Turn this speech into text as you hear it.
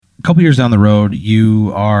a couple years down the road,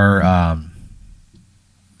 you are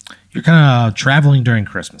you're kind of traveling during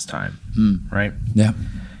Christmas time, right? Yeah.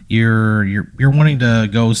 You're wanting to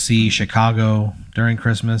go see Chicago during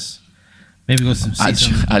Christmas. Maybe go see some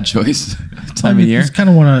Odd choice time of year. You just kind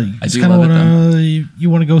of want to. You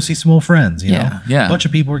want to go see some old friends. You know? Yeah. A bunch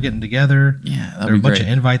of people are getting together. Yeah, There are a bunch of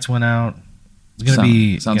invites went out. It's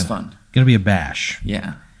gonna sounds fun. Gonna be a bash.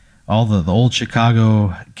 Yeah. All the old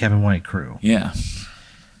Chicago Kevin White crew. Yeah.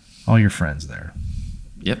 All your friends there.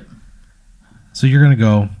 Yep. So you're gonna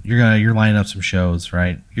go. You're lining up some shows,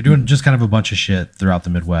 right? You're doing just kind of a bunch of shit throughout the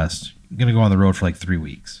Midwest. You're gonna go on the road for like 3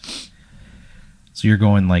 weeks. So you're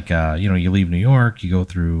going like, you leave New York, you go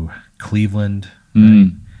through Cleveland, right?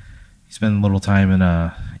 You spend a little time in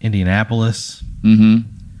Indianapolis, a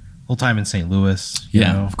little time in St. Louis. You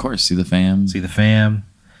know? Of course. See the fam.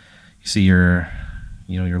 You see your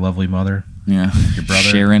lovely mother. Yeah. Your brother.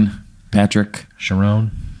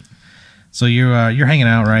 Sharon. So you're hanging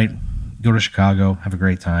out, right? Go to Chicago, have a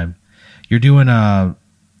great time. You're doing a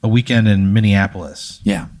weekend in Minneapolis.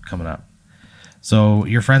 Yeah. Coming up. So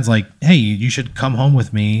your friend's like, hey, you should come home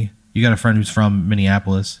with me. You got a friend who's from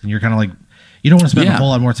Minneapolis, and you're kind of like, you don't want to spend a whole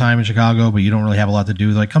lot more time in Chicago, but you don't really have a lot to do.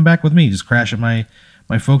 They're like, come back with me. Just crash at my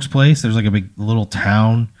folks' place. There's like a big little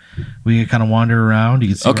town. We can kind of wander around. You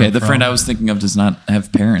can see the friend I was thinking of does not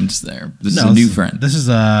have parents there. This is a new friend. This is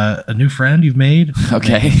a new friend you've made.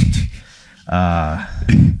 Okay.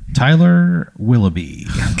 Tyler Willoughby.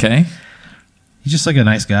 Okay. He's just like a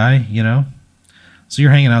nice guy, you know? So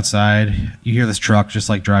you're hanging outside. You hear this truck just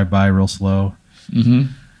like drive by real slow.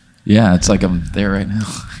 Mm-hmm. Yeah, it's like I'm there right now.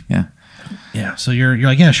 Yeah. Yeah. So you're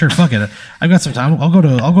like, yeah, sure, fuck it. I've got some time. I'll go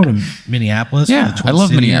to Minneapolis. Yeah, I love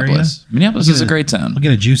Minneapolis. Area. Minneapolis is a great town. I'll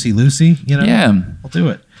get a Juicy Lucy, you know? Yeah. I'll do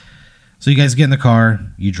it. So you guys get in the car,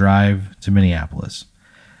 you drive to Minneapolis.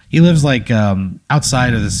 He lives like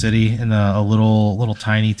outside of the city in a little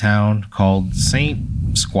tiny town called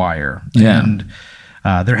St. Squire. Yeah. And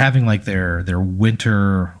they're having like their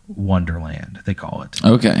winter Wonderland, they call it.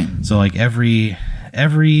 Okay. So like every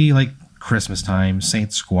like Christmas time,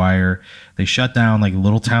 St. Squire, they shut down like a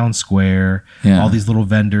little town square. Yeah. All these little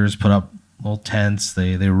vendors put up little tents.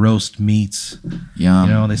 They roast meats. Yum.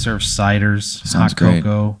 You know, they serve ciders, Sounds hot great.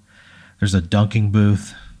 cocoa. There's a dunking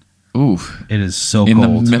booth. Ooh. It is so in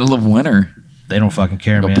cold. the middle of winter. They don't fucking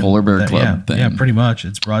care, Like a man. polar bear club thing. Yeah, pretty much.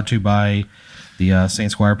 It's brought to you by the St.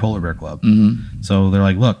 Squire Polar Bear Club. Mm-hmm. So they're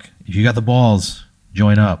like, look, if you got the balls,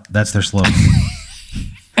 join up. That's their slogan.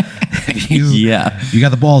 You got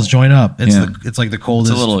the balls, join up. It's like the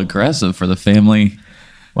coldest. It's a little aggressive for the family.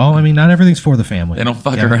 Well, I mean, not everything's for the family. They don't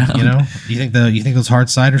fuck around. You know, you think those hard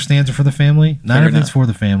cider stands are for the family? Not Fair everything's enough. for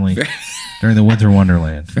the family during the winter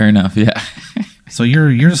wonderland. Fair enough. Yeah. So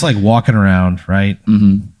you're just like walking around, right?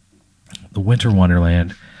 Mm-hmm. The winter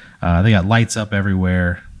wonderland. They got lights up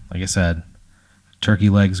everywhere. Like I said, turkey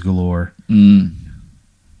legs galore. Mm.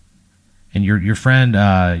 And your friend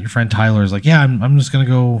Tyler is like, yeah, I'm just gonna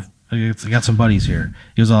go. I got some buddies here.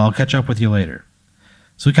 He goes, I'll catch up with you later.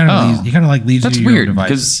 So he kind of leaves That's you your weird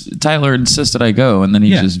devices. because Tyler insisted I go, and then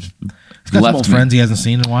he just He's got some old me. friends he hasn't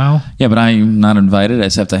seen in a while. Yeah, but I'm not invited. I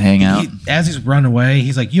just have to hang out. As he's running away,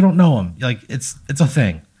 he's like, you don't know him. Like it's a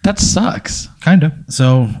thing. That sucks. Kind of.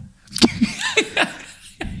 So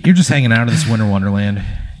you're just hanging out in this winter wonderland.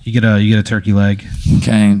 You get a turkey leg.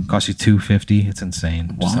 Okay. Costs you $2.50. It's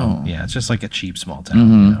insane. Wow. So, yeah, it's just like a cheap small town.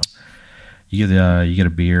 You know? You get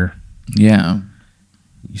a beer. Yeah.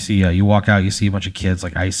 You see, you walk out. You see a bunch of kids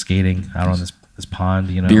like ice skating out on this pond.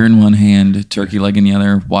 You know, Beer in one hand, turkey leg in the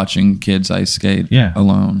other, watching kids ice skate. Yeah.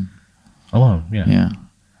 Alone. Yeah. Yeah.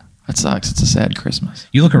 That sucks. It's a sad Christmas.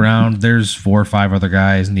 You look around. There's 4 or 5 other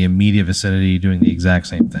guys in the immediate vicinity doing the exact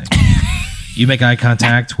same thing. You make eye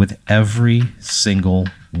contact with every single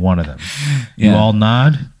one of them. You all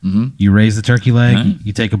nod. Mm-hmm. You raise the turkey leg. Right.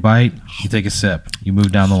 You take a bite. You take a sip. You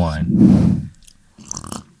move down the line.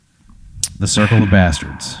 The circle of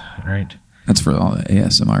bastards. All right. That's for all the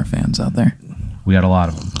ASMR fans out there. We got a lot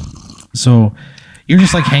of them. So you're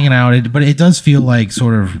just like hanging out, but it does feel like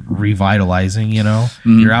sort of revitalizing, you know?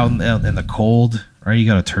 Mm. You're out in the cold, right? You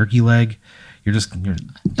got a turkey leg. You're It's hanging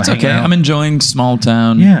okay. out. I'm enjoying small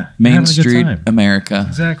town. Yeah, you're Main having a good Street, time. America.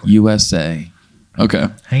 Exactly. USA. Okay.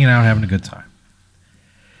 Hanging out, having a good time.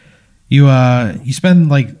 You spend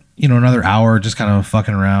like, another hour just kind of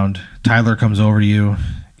fucking around. Tyler comes over to you.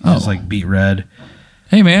 He's just like beat red.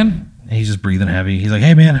 Hey, man. And he's just breathing heavy. He's like,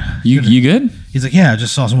 hey, man. You good? He's like, yeah, I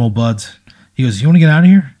just saw some old buds. He goes, you want to get out of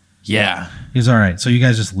here? Yeah. He's all right. So you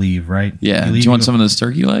guys just leave, right? Yeah. You Do leave, you want some of this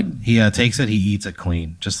turkey leg? He takes it. He eats it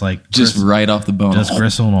clean, just right off the bone. just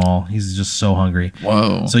gristle and all. He's just so hungry.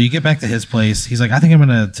 Whoa. So you get back to his place. He's like, I think I'm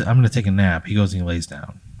gonna take a nap. He goes and he lays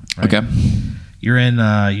down. Right? Okay. You're in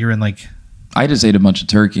like, I just ate a bunch of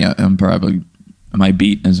turkey. Am I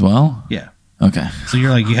beat as well? yeah. Okay. So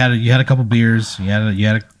you're like, you had a couple beers. You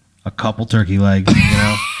had a couple turkey legs. You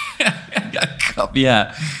know.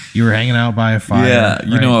 Yeah. You were hanging out by a fire. Yeah.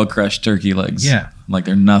 You right? know, I'll crush turkey legs. Yeah. Like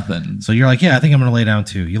they're nothing. So you're like, yeah, I think I'm gonna lay down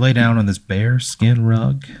too. You lay down on this bear skin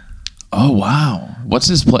rug. Oh wow! What's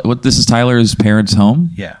this? This is Tyler's parents' home.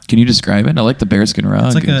 Yeah. Can you describe it? I like the bearskin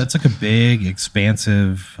rug. It's like a big,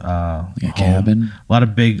 expansive like a home. cabin. A lot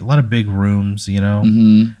of big rooms. You know,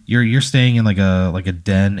 Mm-hmm. you're staying in like a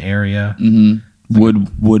den area. Mm-hmm.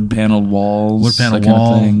 Wood paneled walls. Wood paneled that kind of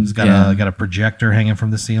wall. thing. It's got a projector hanging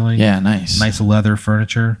from the ceiling. Yeah, nice. Nice leather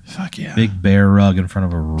furniture. Fuck yeah. Big bear rug in front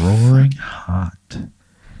of a roaring hot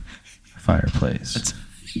fireplace.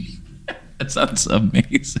 That sounds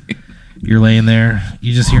amazing. You're laying there.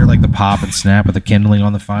 You just hear like the pop and snap of the kindling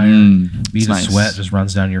on the fire. Bead of nice. sweat just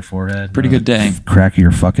runs down your forehead. Pretty good day. Crack of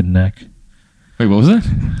your fucking neck. Wait, what was that?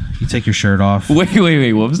 You take your shirt off.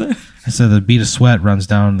 Wait. What was that? I said the bead of sweat runs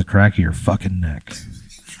down the crack of your fucking neck.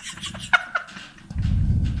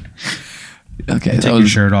 Okay. You take your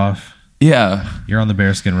shirt off. Yeah. You're on the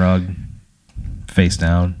bearskin rug, face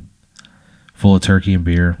down, full of turkey and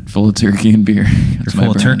beer. Full of turkey and beer. You're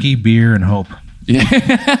full of turkey, beer, and hope. Yeah.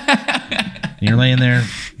 And you're laying there,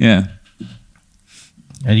 Yeah.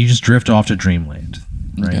 and you just drift off to dreamland.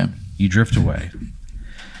 Right? Okay. You drift away.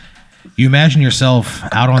 You imagine yourself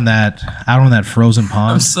out on that frozen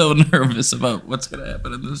pond. I'm so nervous about what's gonna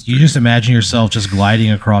happen in this. You just imagine yourself just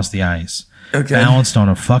gliding across the ice, balanced on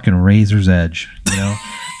a fucking razor's edge, you know,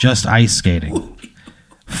 just ice skating,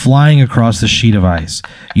 flying across the sheet of ice.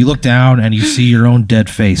 You look down and you see your own dead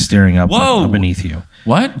face staring up beneath you.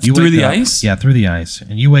 What? You Through wake the up- ice? Yeah, through the ice.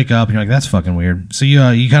 And you wake up and you're like, that's fucking weird. So you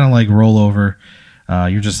kind of like roll over.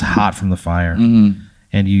 You're just hot from the fire. Mm-hmm.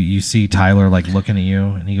 And you see Tyler like looking at you,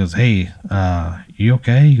 and he goes, "Hey, you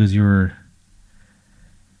okay?" He goes, "You were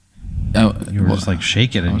just like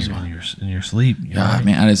shaking in your sleep." You know? God,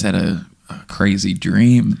 man, I just had a crazy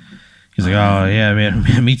dream. He's like, "Oh yeah, man,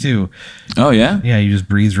 me too." Oh yeah? Yeah, he just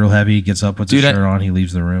breathes real heavy, gets up, puts his Dude, shirt on, he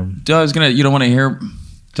leaves the room. Dude, you don't want to hear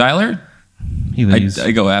Tyler? He leaves.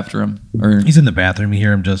 I go after him. Or He's in the bathroom. You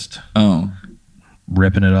hear him just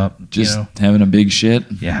ripping it up. just you know? having a big shit.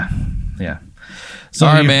 Yeah. So,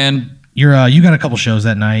 all right, man. You got a couple shows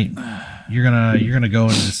that night. You're gonna go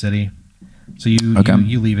into the city. So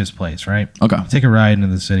you leave his place, right? Okay. You take a ride into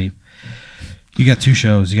the city. You got two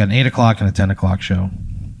shows. You got an 8 o'clock and a 10 o'clock show.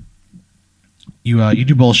 You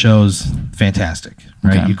do both shows fantastic,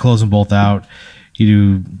 right? Okay. You close them both out.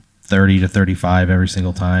 You do 30 to 35 every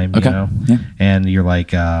single time. Okay. You know? Yeah. And you're like,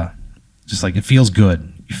 just like it feels good.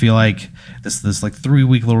 You feel like this like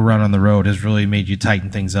 3-week little run on the road has really made you tighten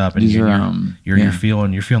things up, and you're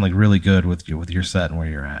feeling like really good with your set and where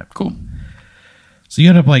you're at. Cool. So you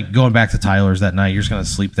end up like going back to Tyler's that night. You're just gonna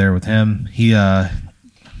sleep there with him. He,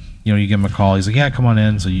 you give him a call. He's like, yeah, come on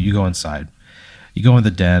in. So you go inside. You go in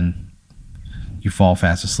the den. You fall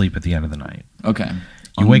fast asleep at the end of the night. Okay.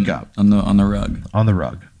 You wake up on the rug. on the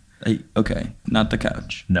rug. Okay, not the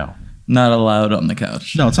couch. No, Not allowed on the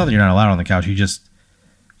couch. it's not that you're not allowed on the couch. You just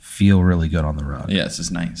feel really good on the rug. Yeah, this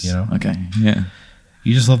is nice. You know? Okay. Yeah.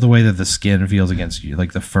 You just love the way that the skin feels against you,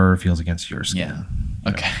 like the fur feels against your skin.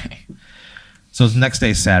 Yeah. Okay. So the next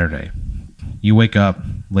day is Saturday. You wake up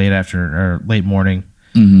late morning.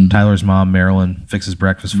 Mm-hmm. Tyler's mom, Marilyn, fixes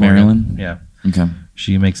breakfast for Marilyn? you. Yeah. Okay.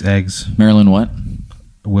 She makes eggs. Marilyn, what?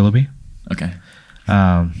 Willoughby. Okay.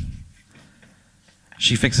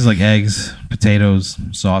 She fixes like eggs, potatoes,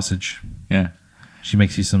 sausage. Yeah. She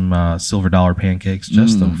makes you some silver dollar pancakes,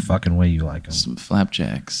 just the fucking way you like them. Some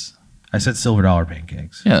flapjacks. I said silver dollar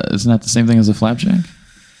pancakes. Yeah, isn't that the same thing as a flapjack?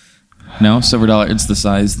 No, silver dollar. It's the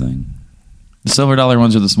size thing. The silver dollar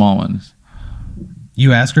ones are the small ones.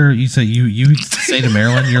 You ask her. You say you say to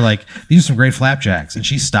Marilyn, you're like, these are some great flapjacks, and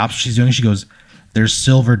she stops what she's doing. She goes, "There's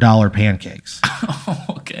silver dollar pancakes." Oh,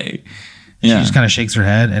 okay. She Yeah. just kind of shakes her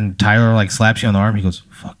head, and Tyler like slaps you on the arm. He goes,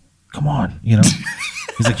 "Fuck, come on," you know.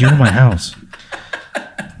 He's like, "You're in my house."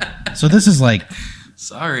 So this is like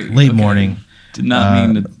Sorry. late morning. Did not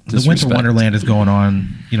mean to The Winter disrespect. Wonderland is going on,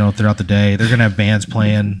 throughout the day. They're gonna have bands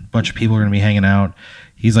playing. A bunch of people are gonna be hanging out.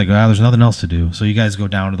 He's like, "Wow, there's nothing else to do." So you guys go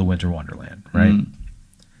down to the Winter Wonderland, right? Mm.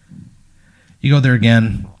 You go there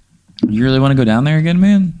again. You really want to go down there again,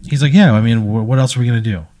 man? He's like, "Yeah. I mean, what else are we gonna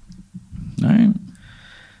do?" All right.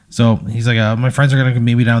 So he's like, my friends are going to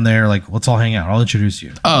meet me down there. Like, let's all hang out. I'll introduce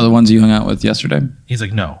you. Oh, the ones you hung out with yesterday? He's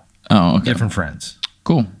like, no. Oh, okay. Different friends.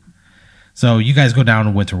 Cool. So you guys go down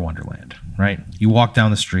to Winter Wonderland, right? You walk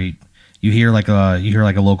down the street. You hear like a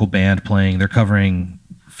local band playing. They're covering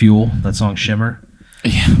Fuel, that song Shimmer.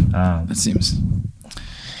 Yeah, that seems...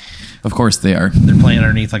 Of course they are. They're playing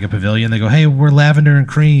underneath like a pavilion. They go, hey, we're Lavender and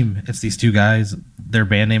Cream. It's these two guys. Their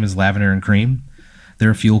band name is Lavender and Cream. They're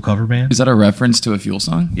a Fuel cover band. Is that a reference to a Fuel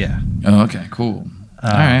song? Yeah. Oh, okay, cool. All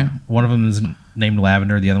right. One of them is named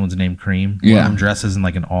Lavender. The other one's named Cream. One of them dresses in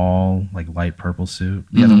like an all like light purple suit.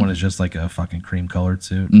 The other one is just like a fucking cream colored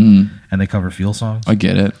suit. And they cover Fuel songs. I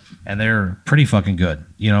get it. And they're pretty fucking good.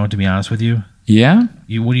 You know, to be honest with you. Yeah?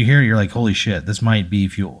 When you hear it, you're like, holy shit, this might be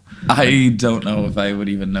Fuel. I don't know if I would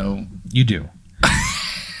even know. You do.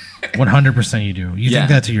 100% you do. You think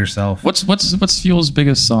that to yourself. What's Fuel's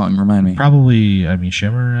biggest song? Remind me. Probably,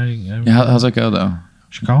 Shimmer. How's that go, though?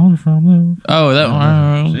 She called from the... Oh, that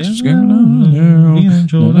one.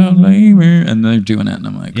 And they're doing it, and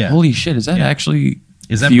I'm like, holy shit, is that actually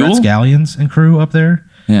Is that Fuel? Brett Scallions and crew up there?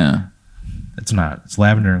 Yeah. It's not. It's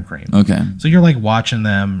Lavender and Cream. Okay. So you're like watching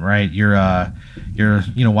them, right? You're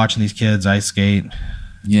watching these kids ice skate.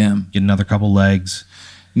 Yeah. Get another couple legs.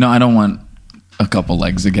 No, I don't want a couple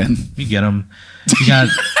legs again. You get them. You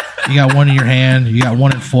got one in your hand. You got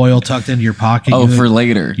one in foil tucked into your pocket. Oh, for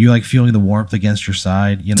later. You like feeling the warmth against your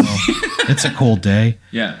side. You know, it's a cold day.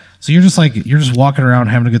 Yeah. So you're just walking around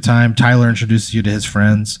having a good time. Tyler introduces you to his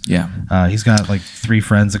friends. Yeah. He's got like 3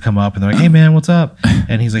 friends that come up and they're like, "Hey man, what's up?"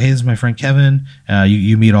 And he's like, "Hey, this is my friend Kevin."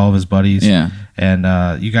 You meet all of his buddies. Yeah.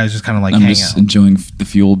 And you guys just kind of like I'm hang just out. enjoying the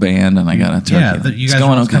Fuel band, and I got a turkey. Yeah, you guys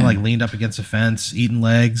are kind of like leaned up against a fence, eating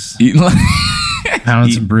legs,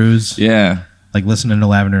 pounding some brews. Yeah. Like listening to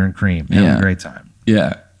Lavender and Cream. Having a great time.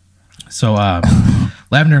 Yeah. So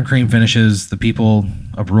Lavender and Cream finishes. The people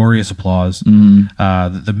uproarious applause.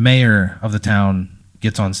 The mayor of the town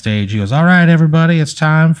gets on stage. He goes, "All right, everybody, it's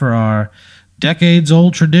time for our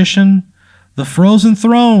decades-old tradition, the Frozen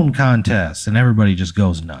Throne contest." And everybody just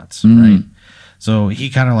goes nuts, right? So he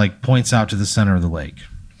kind of like points out to the center of the lake.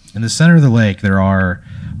 In the center of the lake, there are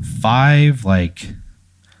 5 like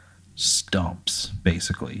stumps,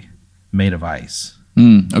 basically, made of ice.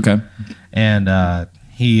 Okay. And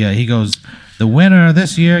he goes, "The winner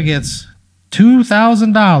this year gets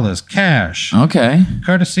 $2,000 cash. Okay.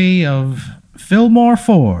 Courtesy of Fillmore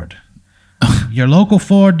Ford, your local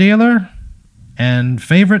Ford dealer and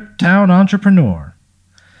favorite town entrepreneur."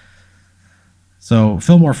 So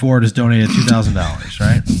Fillmore Ford has donated $2,000,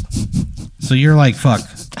 right? So you're like, fuck,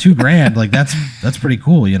 $2,000. Like that's pretty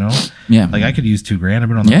cool, you know? Yeah. Like I could use $2,000. I've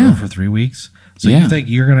been on the road for 3 weeks. So you think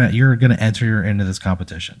you're gonna enter into this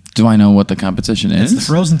competition? Do I know what the competition is? It's the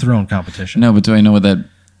Frozen Throne competition. No, but do I know what that?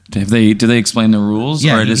 Do they explain the rules,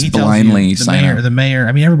 or just blindly sign up? The mayor.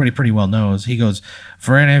 I mean, everybody pretty well knows. He goes,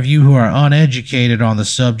 "For any of you who are uneducated on the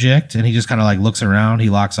subject," and he just kind of like looks around. He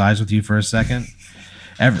locks eyes with you for a second.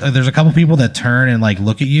 There's a couple people that turn and like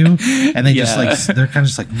look at you, and they just like they're kind of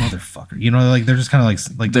just like, motherfucker, you know, like they're just kind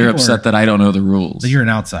of like they're upset that I don't know the rules. That you're an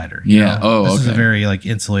outsider. Yeah. Oh, this is a very like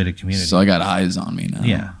insulated community. So I got eyes on me now.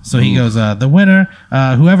 Yeah. So he goes, "The winner,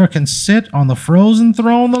 whoever can sit on the Frozen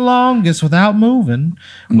Throne the longest without moving,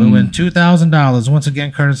 will win $2,000. Once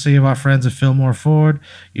again, courtesy of our friends at Fillmore Ford,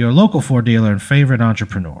 your local Ford dealer and favorite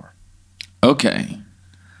entrepreneur." Okay.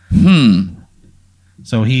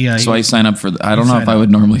 So so I sign up for. I don't know if I would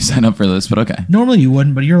normally sign up for this, but okay. Normally you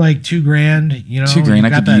wouldn't, but you're like $2,000. You know, $2,000.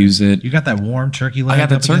 I could use it. You got that warm turkey leg. I got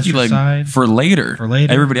that turkey leg for later.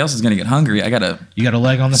 Everybody else is gonna get hungry. You got a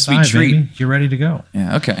leg on the side, treat. Baby. You're ready to go.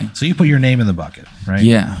 Yeah. Okay. So you put your name in the bucket, right?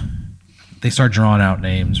 Yeah. They start drawing out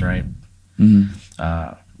names, right?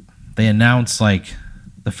 They announce like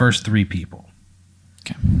the first 3 people.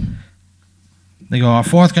 Okay. They go, "Our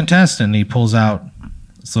 4th contestant." He pulls out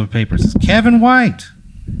a slip of paper. Says, "Kevin White."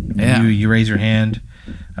 Yeah. You raise your hand.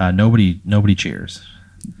 Nobody cheers.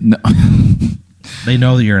 No. They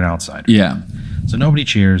know that you're an outsider. Yeah. So nobody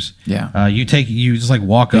cheers. Yeah. You just like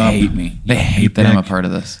walk up. They hate me. They hate that I'm a part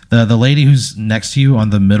of this. The lady who's next to you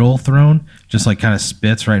on the middle throne just like kind of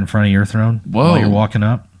spits right in front of your throne while you're walking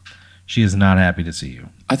up. She is not happy to see you.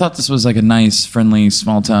 I thought this was like a nice, friendly,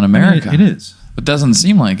 small town America. I mean, it is. But doesn't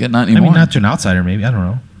seem like it. Not anymore. I mean, not to an outsider, maybe. I don't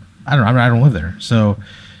know. I don't live there. So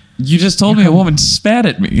you just told me a woman spat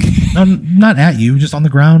at me. No, not at you, just on the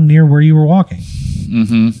ground near where you were walking.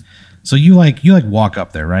 Mm-hmm. So you walk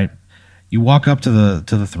up there, right? You walk up to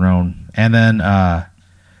the throne, and then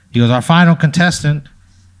he goes, "Our final contestant,"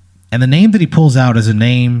 and the name that he pulls out is a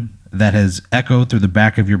name that has echoed through the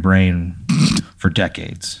back of your brain for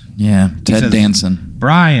decades. Yeah, Ted says, Danson.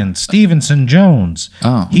 Brian Stevenson Jones.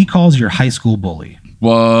 Oh. He calls your high school bully.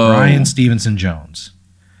 Whoa. Brian Stevenson Jones.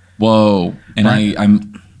 Whoa. And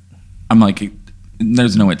Brian. I'm like,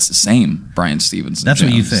 there's no it's the same Brian Stevenson That's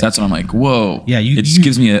Jones. what you think. That's what I'm like, whoa. Yeah, it just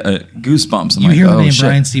gives me a goosebumps. I'm you like, hear the oh, name shit.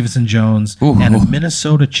 Brian Stevenson Jones, Ooh. and a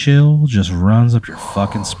Minnesota chill just runs up your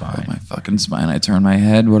fucking spine. My fucking spine. I turn my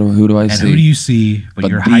head. Who do I And see? who do you see but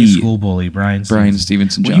your high school bully, Brian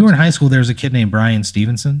Stevenson Jones. When you were in high school, there was a kid named Brian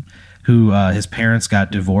Stevenson who his parents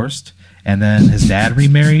got divorced, and then his dad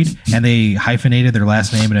remarried, and they hyphenated their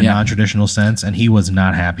last name in a non-traditional sense, and he was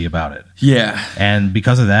not happy about it. Yeah. And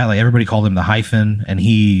because of that, like everybody called him the hyphen, and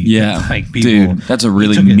he like people. Dude, that's a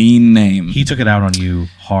really mean name. He took it out on you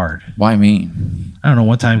hard. Why me? I don't know,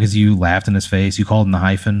 one time because you laughed in his face. You called him the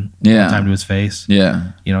hyphen one time to his face.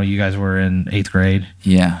 Yeah. You know, you guys were in 8th grade.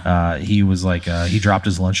 Yeah. He was like, he dropped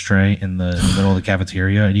his lunch tray in the middle of the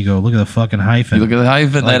cafeteria, and you go, look at the fucking hyphen. You look at the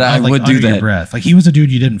hyphen. Like, I would do under your that. breath. Like, he was a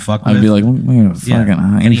dude you didn't fuck with. I'd be like, look at the fucking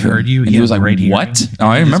hyphen. And he heard you. And he was like, great what? hearing, Oh,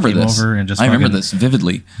 I and he remember just came this. over and just I remember fucking this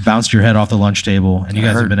vividly. bounced your head off the lunch table, and you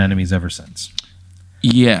guys heard. have been enemies ever since.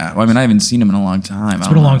 Yeah. Well, I mean, I haven't seen him in a long time. It's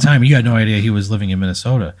been a long time. You had no idea he was living in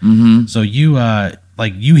Minnesota. Mm-hmm. So you,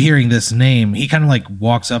 like, you hearing this name, he kind of like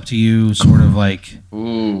walks up to you, sort of like,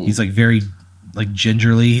 Ooh. he's like very, like,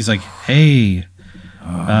 gingerly. He's like, hey,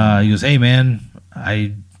 he goes, hey, man,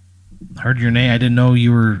 I heard your name. I didn't know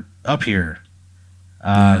you were up here.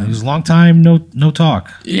 It was a long time, no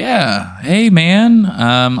talk. Yeah. Hey, man.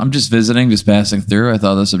 I'm just visiting, just passing through. I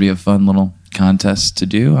thought this would be a fun little contest to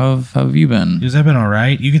do. How have you been? He goes, I've been all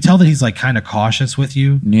right. You can tell that he's like kind of cautious with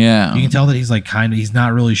you. Yeah. You can tell that he's like he's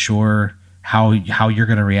not really sure how you're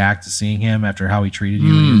going to react to seeing him after how he treated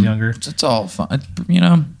you when he was younger. It's all fun. You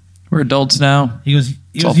know, we're adults now. He goes,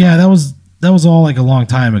 yeah, that was all like a long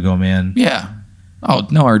time ago, man. Yeah. Oh,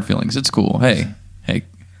 no hard feelings. It's cool. Hey,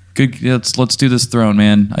 good. Let's do this throne,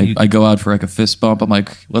 man. I go out for like a fist bump. I'm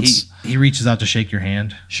like, let's. He reaches out to shake your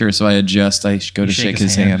hand. Sure. So I adjust. I go to shake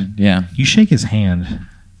his hand. Yeah. You shake his hand.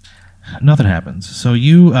 Nothing happens. So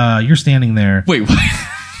you're standing there. Wait. What?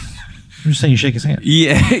 I'm just saying you shake his hand.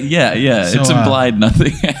 Yeah. So, it's implied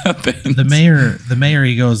nothing happened. The mayor.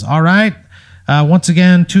 He goes, all right. Once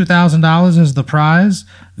again, $2,000 is the prize.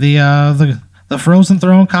 The Frozen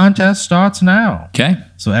Throne contest starts now. Okay.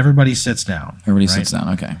 So everybody sits down. Everybody sits down.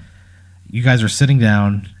 Okay. You guys are sitting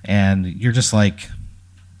down, and you're just like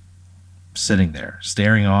sitting there,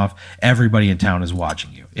 staring off. Everybody in town is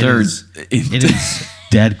watching you. It is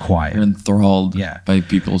dead quiet. You're enthralled by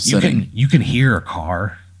people sitting. You can hear a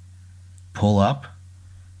car pull up,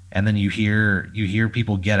 and then you hear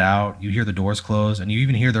people get out. You hear the doors close, and you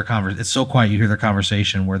even hear their conversation. It's so quiet. You hear their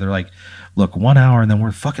conversation where they're like, "Look, 1 hour, and then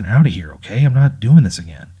we're fucking out of here. Okay, I'm not doing this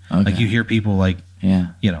again." Okay. Like you hear people like,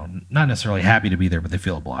 you know, not necessarily happy to be there, but they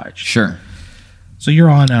feel obliged. Sure. So you're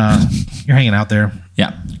on. You're hanging out there.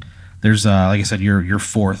 Yeah. There's like I said, you're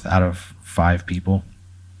fourth out of 5 people.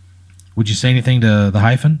 Would you say anything to the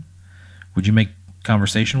hyphen? Would you make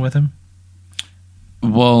conversation with him?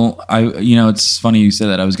 Well, it's funny you said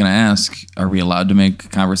that. I was going to ask, are we allowed to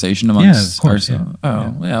make conversation amongst of course, ourselves?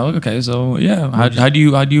 yeah. Oh, yeah. Okay. So, yeah. How do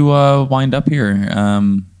you wind up here?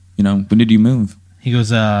 When did you move? He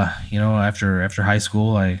goes, after high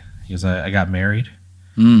school, I got married.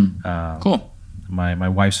 Cool. My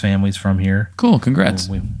wife's family's from here. Cool. Congrats.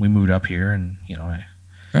 We moved up here, and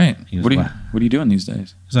Right. What are you doing these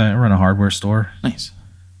days? I run a hardware store. Nice.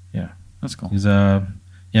 Yeah. That's cool. He's I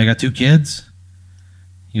got 2 kids.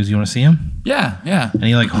 He goes, you want to see him? Yeah. And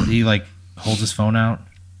he holds his phone out.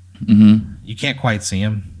 Mm-hmm. You can't quite see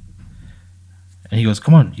him. And he goes,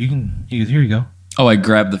 come on, you can. He goes, here you go. Oh, I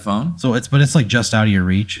grabbed the phone. So it's like just out of your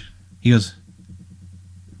reach. He goes,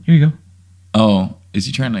 here you go. Oh, is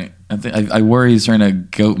he trying to? I worry he's trying to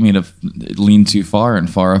goat me to lean too far and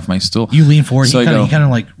far off my stool. You lean forward. So he kind of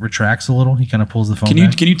like retracts a little. He kind of pulls the phone. Can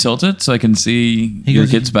you tilt it so I can see your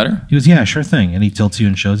kids better? He goes, yeah, sure thing. And he tilts you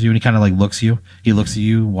and shows you, and he kind of like looks you. He looks at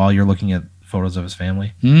you while you're looking at photos of his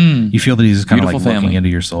family. You feel that he's just kind of like looking into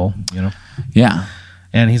your soul, Yeah.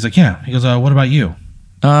 And he's like, yeah. He goes, what about you?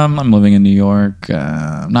 I'm living in New York.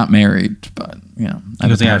 Not married, but He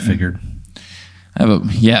goes, yeah, I figured.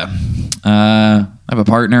 I have a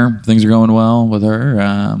partner. Things are going well with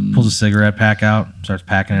her. Pulls a cigarette pack out, starts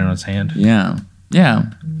packing it on his hand. Yeah.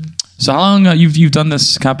 So how long you've done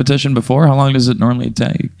this competition before? How long does it normally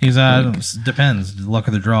take? He's depends. The luck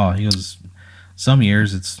of the draw. He goes, some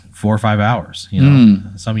years it's 4 or 5 hours.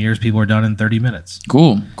 Some years people are done in 30 minutes.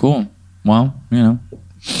 Cool. Well,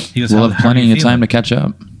 He goes, we'll have plenty of time to catch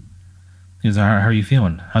up. He goes, how are you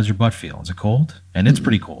feeling? How's your butt feel? Is it cold? And it's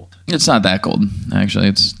pretty cold. It's not that cold, actually.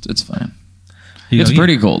 It's fine. It's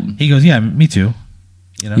pretty cold. He goes, yeah, me too.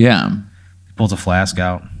 You know? Yeah. He pulls a flask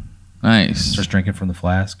out. Nice. Starts drinking from the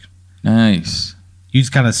flask. Nice. You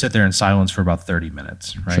just kind of sit there in silence for about 30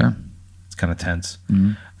 minutes, right? Sure. It's kind of tense.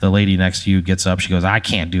 Mm-hmm. The lady next to you gets up. She goes, I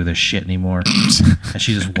can't do this shit anymore. And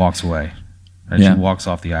she just walks away. And Yeah. she walks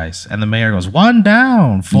off the ice. And the mayor goes, 1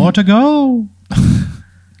 down, 4 to go.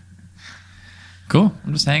 Cool.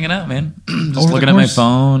 I'm just hanging out, man. Just Over the looking at my course-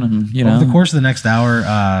 phone and, you know. Over the course of the next hour,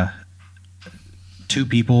 the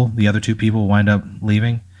other two people wind up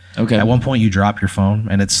leaving. Okay. At one point, you drop your phone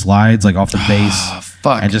and it slides like off the base.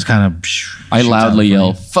 Fuck. And just kind of. I loudly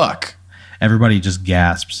yell, fuck. Everybody just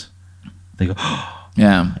gasps. They go,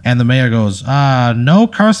 Yeah. and the mayor goes, no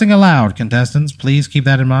cursing allowed, contestants. Please keep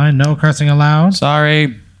that in mind. No cursing allowed.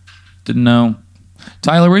 Sorry. Didn't know.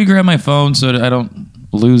 Tyler, will you grab my phone so that I don't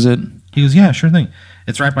lose it? He goes, yeah, sure thing.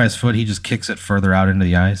 It's right by his foot. He just kicks it further out into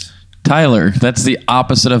the ice. Tyler, that's the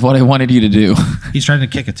opposite of what I wanted you to do. He's trying to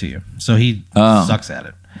kick it to you. So he sucks at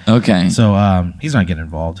it. Okay. So he's not getting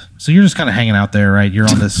involved. So you're just kind of hanging out there, right? You're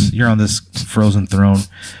on this frozen throne.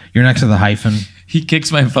 You're next to the hyphen. He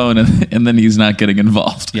kicks my phone and then he's not getting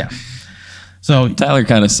involved. Yeah. So Tyler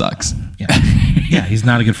kind of sucks. yeah, he's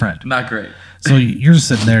not a good friend. Not great. So you're just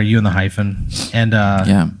sitting there, you and the hyphen, and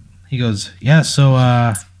Yeah. he goes, yeah. So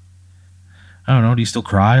I don't know. Do you still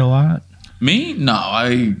cry a lot? Me? No,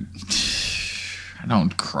 I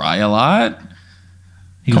don't cry a lot.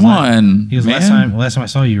 He Come goes, on, He goes, man. last time I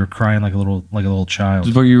saw you, you were crying like a little child.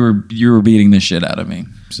 Before you were beating the shit out of me.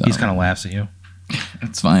 So He's kind of laughs at you.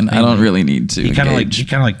 it's fine. I don't really need to. He kind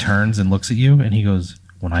of like turns and looks at you, and he goes,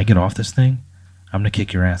 when I get off this thing, I'm gonna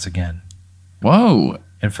kick your ass again Whoa.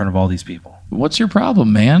 in front of all these people. What's your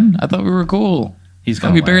problem, man? I thought we were cool. He's Thought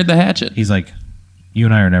kind we of buried the hatchet. He's like, you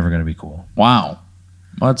and I are never gonna be cool. Wow.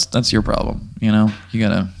 Well, that's your problem. You know, you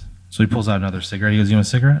gotta. So he pulls out another cigarette. He goes, you want a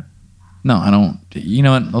cigarette? No, I don't. You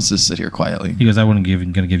know what? Let's just sit here quietly. He goes, I wouldn't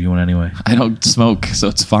gonna give you one anyway. I don't smoke, so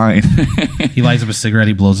it's fine. He lights up a cigarette.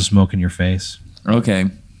 He blows the smoke in your face, Okay.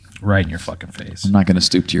 right in your fucking face. I'm not gonna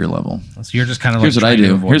stoop to your level. So you're just kind of like. Here's what I trying to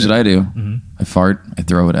do. avoid Here's it. what I do. Mhm. I fart. I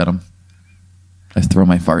throw it at him. I throw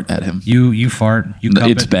my fart at him. You fart. You cup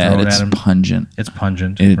It's it, bad. Throw it It's at him. pungent. It's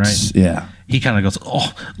pungent, It's right? yeah. He kind of goes,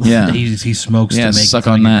 oh, Yeah. He smokes Yeah, to make suck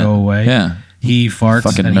to on make it that. go away. Yeah. He farts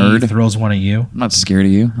Fucking and nerd. he throws one at you, I'm not scared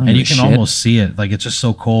of you. I don't and give you a can shit. almost see it. Like it's just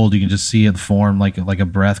so cold, you can just see it form like a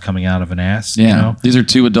breath coming out of an ass. Yeah. You know? These are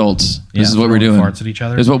two adults. Yeah, This is what we're throwing doing. Farts at each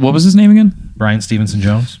other. Is what was his name again? Brian Stevenson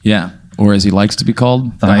Jones. Yeah. Or as he likes to be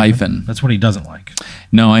called, the hyphen. That's what he doesn't like.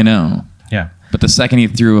 No, I know. Yeah, But the second he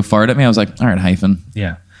threw a fart at me, I was like, all right, hyphen.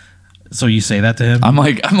 yeah. So you say that to him. I'm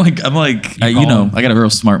like, you call know, him- I got a real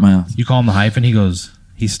smart mouth. You call him the hyphen. He goes.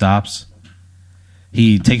 He stops.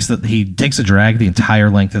 He takes a drag the entire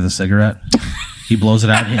length of the cigarette. He blows it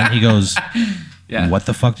out and he goes, Yeah. "What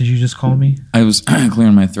the fuck did you just call me?" I was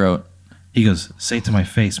clearing my throat. He goes, "Say it to my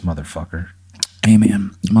face, motherfucker." Hey,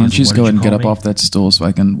 man, why don't goes, you just "What go did ahead you and get call up me?" off that stool so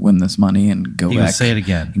I can win this money and go He back goes, "Say it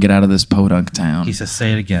again." and get out of this podunk town. He says,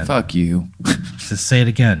 "Say it again." Fuck you. He says, "Say it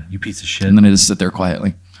again, you piece of shit." And then I just sit there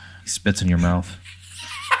quietly. He spits in your mouth.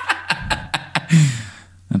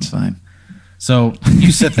 That's fine. So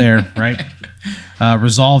you sit there, right?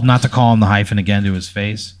 Resolved not to call him the hyphen again to his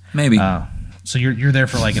face. Maybe. So you're there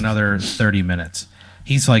for like another 30 minutes.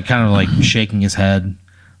 He's like kind of like shaking his head,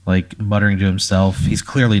 like muttering to himself. He's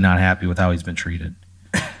clearly not happy with how he's been treated.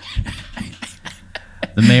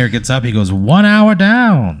 The mayor gets up. He goes, 1 hour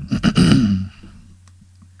down.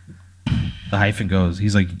 The hyphen goes,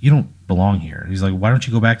 he's like, you don't belong here. He's like, why don't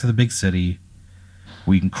you go back to the big city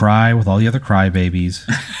where you can cry with all the other crybabies?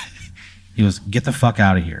 He goes, get the fuck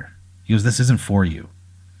out of here. He goes, this isn't for you.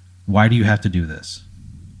 Why do you have to do this?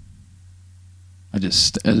 I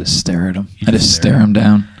just stare at him. You I just just stare stare him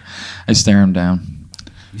down. I stare him down.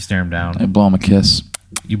 You stare him down. I blow him a kiss.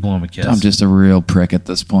 You blow him a kiss. I'm just a real prick at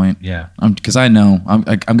this point. Yeah. Because I know I'm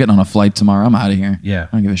getting on a flight tomorrow. I'm out of here. Yeah.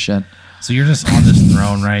 I don't give a shit. So you're just on this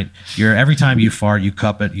throne, right? Every time you fart, you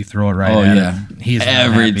cup it, you throw it right Oh at yeah, him. He is not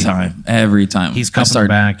every happy. time. He's cupping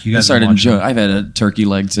back. You guys I started are watching. enjoying. I've had a turkey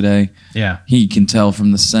leg today. Yeah. He can tell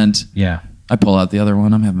from the scent. Yeah. I pull out the other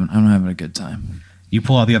one. I'm having a good time. You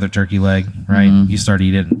pull out the other turkey leg, right? Mhm. You start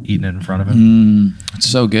eating it in front of him. It's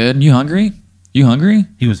so good. You hungry? You hungry?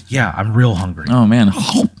 He goes, yeah, I'm real hungry. Oh man.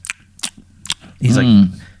 He's like,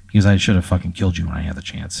 he goes, I should have fucking killed you when I had the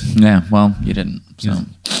chance. Yeah. Well, you didn't. So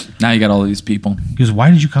now you got all these people. He goes, why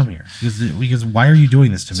did you come here? He goes, why are you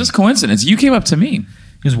doing this to It's me? just coincidence. You came up to me. He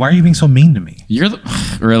goes, why are you being so mean to me? You're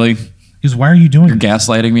the really. He goes, why are you doing You're this?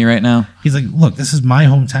 gaslighting me right now. He's like, look, this is my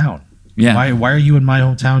hometown. Yeah. Why are you in my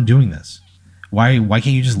hometown doing this? Why can't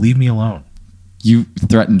you just leave me alone? You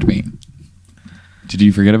threatened me. Did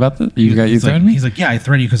you forget about that? You threatened me? He's like, yeah, I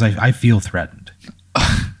threatened you because I feel threatened.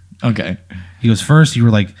 Okay. He goes, first you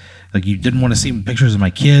were like you didn't want to see pictures of my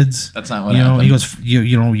kids. That's not what happened. He goes,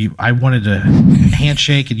 I wanted a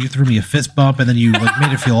handshake and you threw me a fist bump and then you like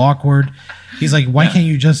made it feel awkward. He's like, why can't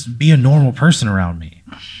you just be a normal person around me?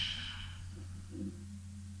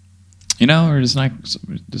 We're just not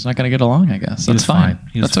going to get along, I guess. That's fine.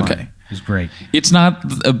 That's fine. Okay. He's great. It's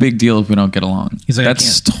not a big deal if we don't get along. He's like,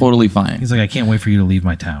 that's totally fine. He's like, I can't wait for you to leave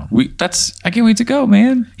my town. I can't wait to go,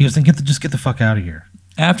 man. He goes, then just get the fuck out of here.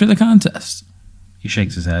 After the contest. He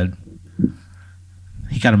shakes his head.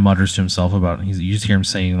 He kind of mutters to himself about. You just hear him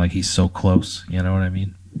saying like he's so close. You know what I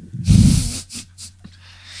mean?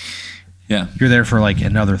 Yeah. You're there for like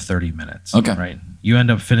another 30 minutes. Okay. Right. You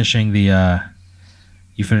end up finishing the.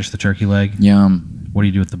 You finish the turkey leg. Yum. What do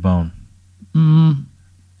you do with the bone?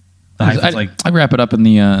 I wrap it up in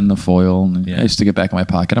the foil and I used to get back in my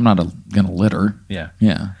pocket. I'm not gonna litter. Yeah.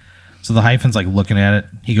 Yeah. So the hyphen's like looking at it.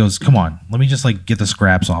 He goes, "Come on, let me just like get the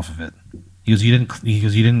scraps off of it." He goes, "You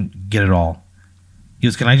didn't get it all." He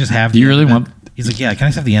goes, "Can I just have?" Do you really want? He's like, "Yeah, can I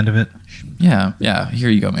just have the end of it?" Yeah. Here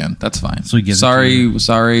you go, man. That's fine. So he gives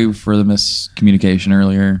sorry for the miscommunication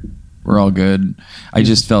earlier. We're all good. I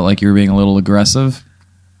just felt like you were being a little aggressive,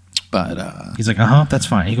 but he's like, that's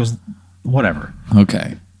fine. He goes, "Whatever."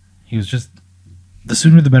 Okay. He was just, the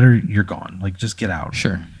sooner the better you're gone. Like, just get out.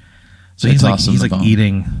 Sure. So he's like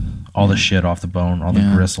eating all the shit off the bone, all the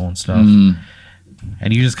gristle and stuff.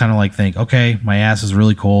 And you just kind of like think, okay, my ass is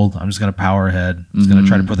really cold. I'm just going to power ahead. I'm just going to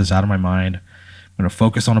try to put this out of my mind. I'm going to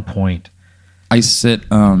focus on a point. I sit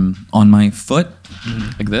on my foot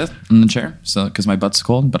like this in the chair, so because my butt's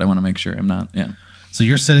cold, but I want to make sure I'm not. Yeah. So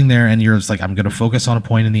you're sitting there and you're just like, I'm going to focus on a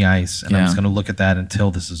point in the ice, and I'm just going to look at that until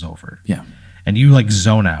this is over. Yeah. And you like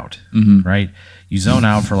zone out, right? You zone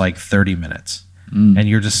out for like 30 minutes. And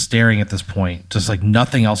you're just staring at this point, just like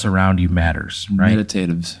nothing else around you matters, right?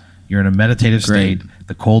 Meditatives. You're in a meditative state.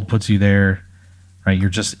 The cold puts you there, right?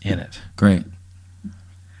 You're just in it. Great.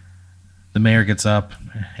 The mayor gets up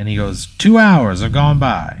and he goes, 2 hours have gone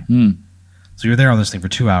by. So you're there on this thing for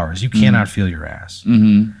 2 hours. You cannot feel your ass,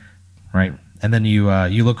 right? And then you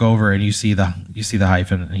look over and you see the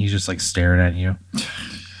hyphen, and he's just like staring at you.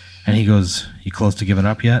 And he goes, "You close to giving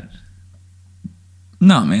up yet?"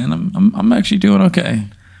 No, man. I'm actually doing okay.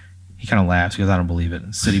 He kind of laughs. He goes, "I don't believe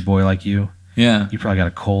it. City boy like you. Yeah. You probably got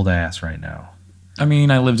a cold ass right now." I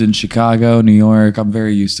mean, I lived in Chicago, New York. I'm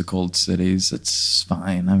very used to cold cities. It's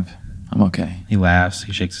fine. I'm okay. He laughs.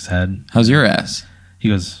 He shakes his head. How's your ass? He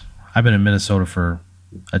goes, "I've been in Minnesota for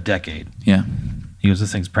a decade." Yeah. He goes,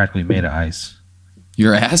 "This thing's practically made of ice."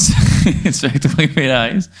 Your ass? It's practically made of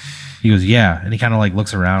ice? He goes, "Yeah." And he kind of like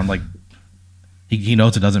looks around like he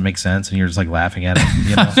knows it doesn't make sense, and you're just like laughing at him.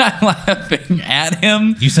 You know? I'm not laughing at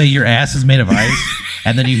him. You say your ass is made of ice,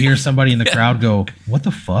 and then you hear somebody in the crowd go, "What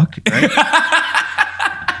the fuck?" Right?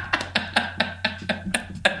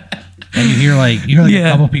 And you hear like a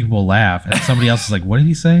couple people laugh, and somebody else is like, "What did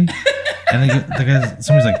he say?" And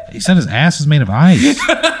somebody's like, "He said his ass is made of ice."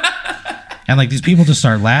 And like these people just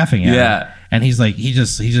start laughing at him. And he's like, he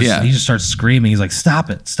just starts screaming. He's like, "Stop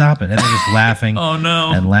it, stop it!" And they're just laughing. Oh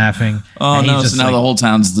no! And laughing. Oh and no! So now the whole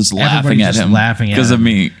town's just laughing at him, because of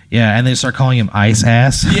me. Yeah, and they start calling him Ice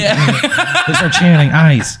Ass. Yeah. They start chanting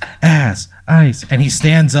Ice, Ass, Ice, and he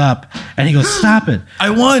stands up and he goes, "Stop it! I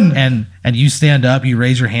won!" And you stand up, you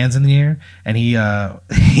raise your hands in the air, and he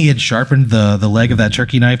had sharpened the leg of that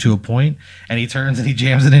turkey knife to a point, and he turns and he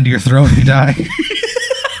jams it into your throat and you die.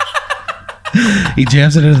 He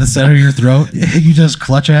jams it into the center of your throat. You just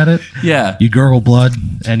clutch at it. Yeah. You gurgle blood,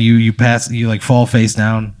 and you like fall face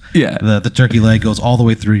down. Yeah. The turkey leg goes all the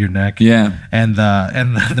way through your neck. Yeah. And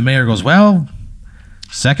the mayor goes, "Well,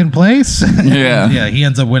 second place." Yeah. Yeah. He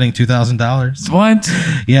ends up winning $2,000. What?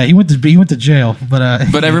 Yeah. He went to jail,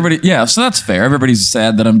 but everybody. Yeah. So that's fair. Everybody's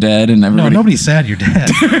sad that I'm dead, and everybody. No, nobody's sad you're dead.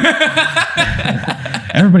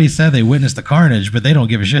 Everybody's sad they witnessed the carnage, but they don't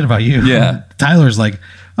give a shit about you. Yeah. Tyler's like,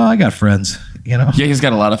 "Oh, I got friends." You know? Yeah, he's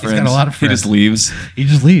got a lot of friends. He's got a lot of friends. He just leaves. He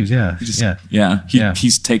just leaves, yeah.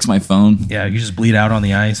 He takes my phone. Yeah, you just bleed out on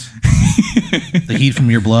the ice. The heat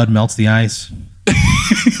from your blood melts the ice.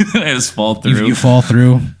 I just fall through. You fall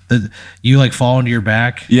through. You like fall into your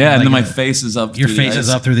back. Yeah, and then my face is up. Your face is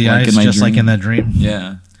up through the ice, just like in that dream.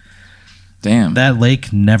 Yeah. Damn. That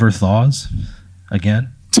lake never thaws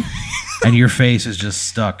again. And your face is just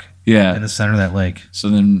stuck. Yeah, in the center of that lake. So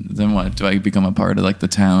then what? Do I become a part of like the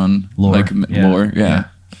town lore? Like lore? Yeah,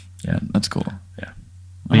 that's cool. Yeah,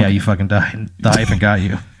 but yeah, you fucking died. The hyphen got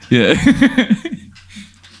you. Yeah.